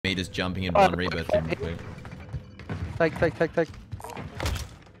me just jumping in one rebirth thing real quick. Take. I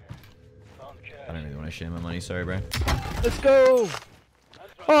don't really want to share my money, sorry bro. Let's go!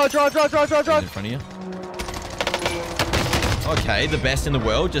 Oh, drive! He's in front of you. Okay, the best in the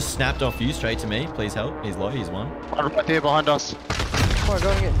world just snapped off you straight to me. Please help. He's low, he's one. One right there behind us. Oh, I'm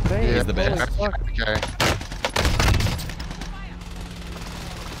going to get banged. He's the best. Okay.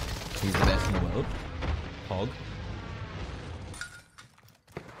 He's the best in the world. Hog.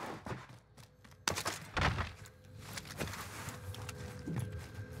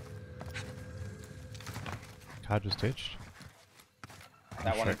 Car just ditched.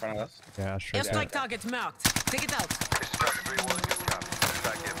 That one in front of us. Yeah, straight Airstrike targets marked. Take it out.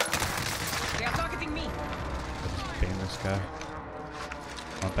 They are targeting me. being this guy.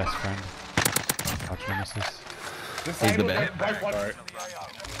 My best friend. Arch nemesis. He's the best. Sorry.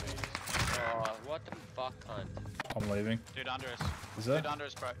 Oh, what the fuck, cunt? I'm leaving. Dude under us. Is there? Dude under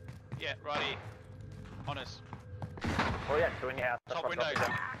us, bro. Yeah, right here. On us. Oh yeah, two in your house. Top window.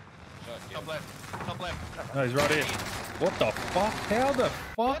 Top left. Top left. No, he's right here. What the fuck? How the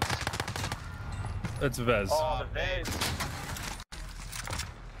fuck? It's Vez. Oh, the Vez.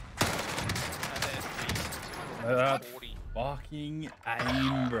 That fucking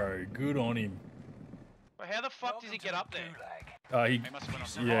aim, bro. Good on him. Well, how the fuck does he get up there? He must have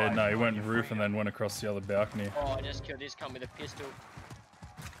went on yeah, no, he went roof and then went across the other balcony. Oh, I just killed this cunt with a pistol.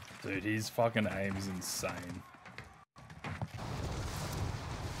 Dude, his fucking aim is insane.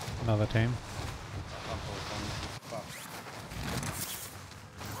 Another team.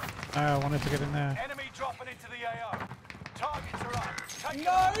 Oh, I wanted to get in there. Enemy dropping into the AO. Targets are up. Take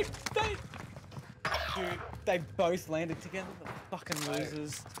No, dude, they both landed together. The fucking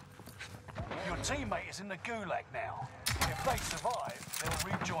losers. Your teammate is in the gulag now. If they survive, they'll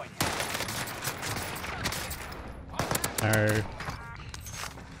rejoin you. No.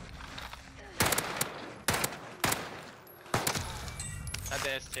 At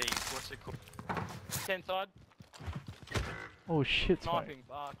the ST. What's it called? 10 side. Oh shit, Sniping.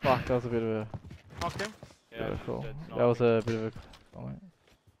 mate. Fuck, that was a bit of a... Knocked him? Yeah, bit of a call. dead That was a bit of a...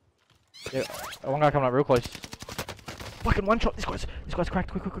 Yeah, one guy coming up real close. Fucking one shot. This guy's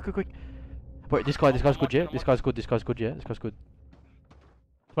cracked. Quick. Wait, this guy's good, yeah? This guy's good, yeah? This guy's good.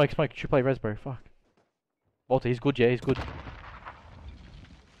 Smoke, should play res, bro. Fuck. Walter, he's good, yeah? He's good.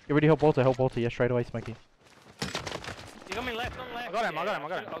 Get ready, help Walter, yeah? Straight away, Smokey. You got me left, on left. I got him. I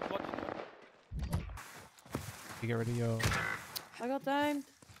was watching. You get rid of your... I got domed.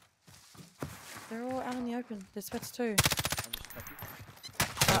 They're all out in the open. There's sweats too.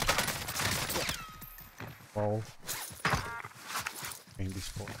 Ball. Maybe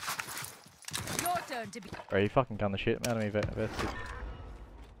sport. Your turn to be. Bro, you fucking gun the shit out of me, Vested.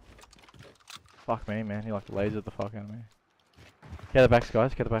 Fuck me, man. He like lasered the fuck out of me. Get the backs,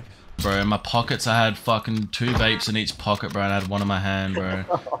 guys. Get the backs. Bro, in my pockets I had fucking 2 vapes in each pocket, bro, and I had one in my hand, bro.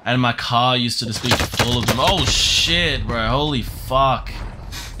 And my car used to just be full of them. Oh shit, bro. Holy fuck.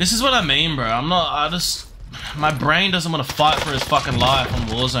 This is what I mean, bro. My brain doesn't want to fight for his fucking life on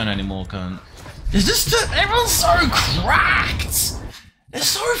Warzone anymore, cunt. It's just that everyone's so cracked. They're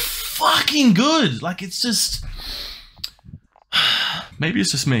so fucking good. Like, it's just... Maybe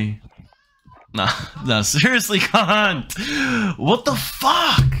it's just me. Nah, seriously, can't. What the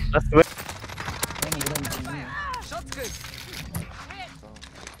fuck? That's the way. Shot's good.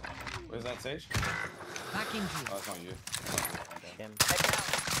 Where's that Sage? Back in here. Oh, it's not you. Enemy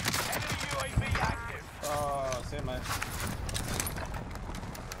UAV active. Oh, see you, mate.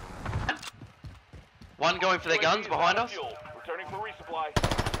 One going for their guns behind us. Returning for resupply.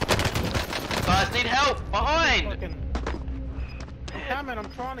 Guys, need help! Behind! I'm coming,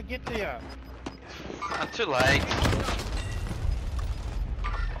 I'm trying to get to you. I'm too late.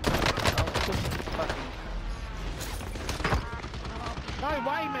 No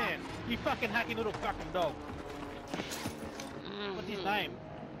way, man! You fucking hacky little fucking dog. What's his name?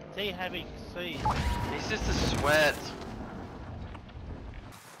 T having C. He's just a sweat.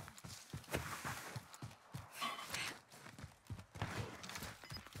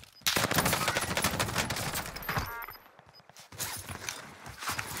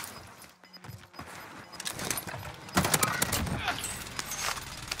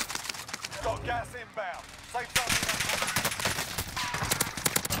 Got gas inbound. Safe zone.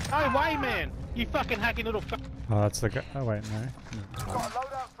 No way, man! You fucking hacky little fuck. Oh, that's the guy. Oh, wait, no. Got a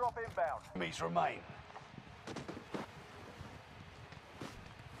loadout drop inbound. Enemies remain.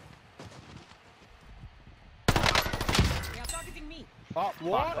 They are targeting me. Oh,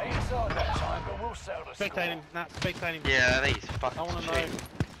 what? They inside that time, but we'll settle the score. Spectating, nah, spectating. Yeah, I think he's fucking I wanna know. cheap.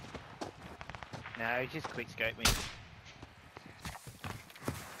 No, he's just quick scope me.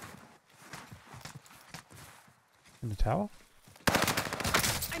 In the tower?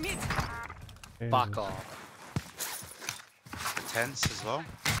 I'm hit. Fuck off. The tents as well.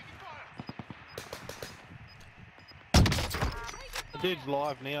 The dude's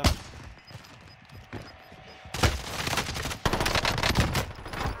live now.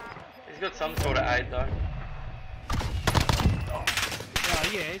 He's got some sort of aid though. Oh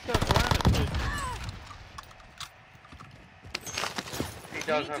yeah, he's got a piranha dude. He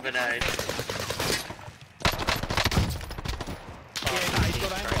does have an aid. Yeah, no, he's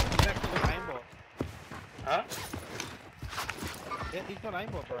got aimbot. He's actually got aimbot. Huh? Yeah, he's got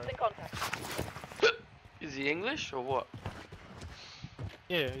aimbot, bro. Is he English or what?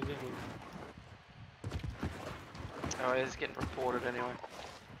 Yeah, he's English. Oh, he's getting reported anyway.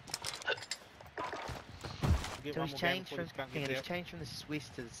 Get So one he's more game changed before from this gun gets out. changed from the Swiss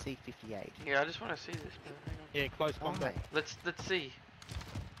to the C58. Yeah, I just want to see this. Man. Hang on. Yeah, close Oh, combat. mate. Let's see.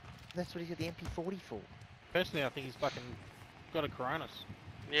 That's what he's got the MP40 for. Personally, I think he's fucking got a Coronas.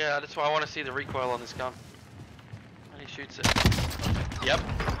 Yeah, that's why I want to see the recoil on this gun. And he shoots it. Yep,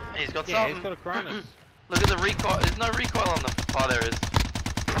 he's got Yeah, something. he's got a Coronas. Look at the recoil. There's no recoil on the. Oh, there is.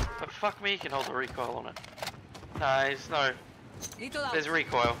 But fuck me, he can hold the recoil on it. No, there's no. Little out. There's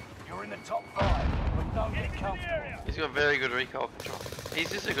recoil. You're in the top 5, but don't get comfortable. He's got very good recoil control. He's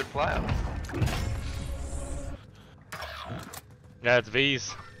just a good player. Yeah, it's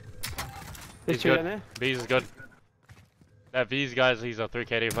V's. He's good. V's is good. That V's guys, he's a 3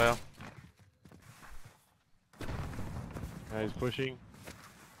 KD player. Yeah, he's pushing.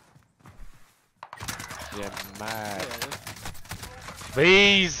 Yeah, mad.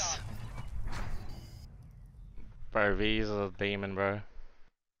 V's! Bro, V's is a demon, bro.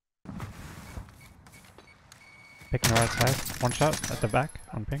 Picking the right side. One shot at the back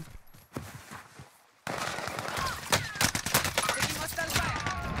on pink.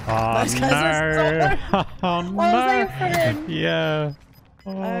 Oh Those guys are no! Oh Oh, was that your no! friend? Yeah.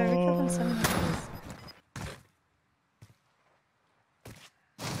 Oh, we killed them so many times.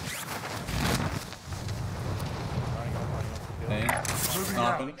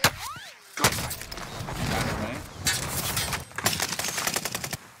 Sniping.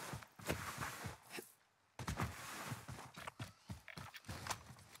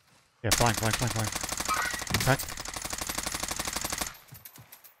 Yeah, flank. Back.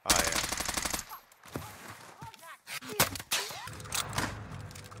 Oh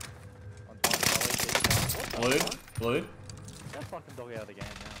yeah. Blue. That fucking dog out of the game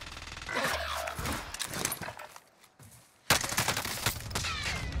now.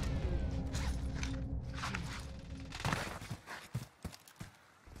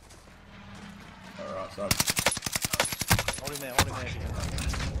 Alright, so. Hold him there, hold him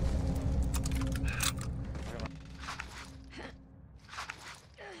there.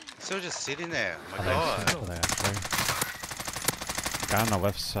 Still just sitting there. Oh my I god. think still there, actually. Guy on the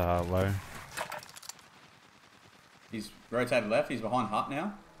left's low. He's rotated left, he's behind hut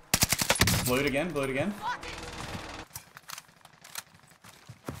now. Blued again.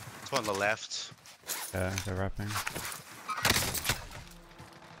 It's one on the left. Yeah, they're wrapping.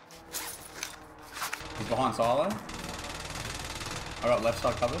 He's behind silo. I got left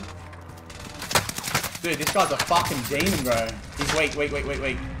side covered. Dude, this guy's a fucking demon, bro. He's weak.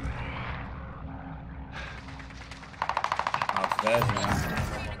 Oh, it's theirs now.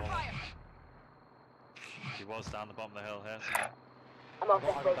 He was down the bottom of the hill here.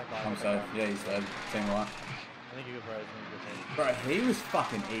 I'm safe. Yeah, he's dead. Team right. I think you're good, bro. I think you're good. Bro, he was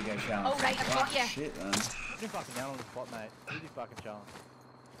fucking ego challenged. Oh, right, I've got ya. Shit, man. You're fucking down on the spot, mate. Who's your fucking challenge?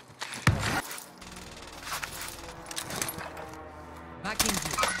 Back in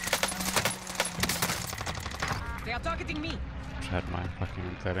here. They are targeting me. Had my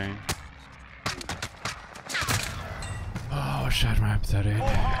fucking 13. Oh, shot my 13. Return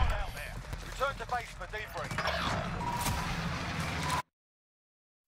to base for debrief.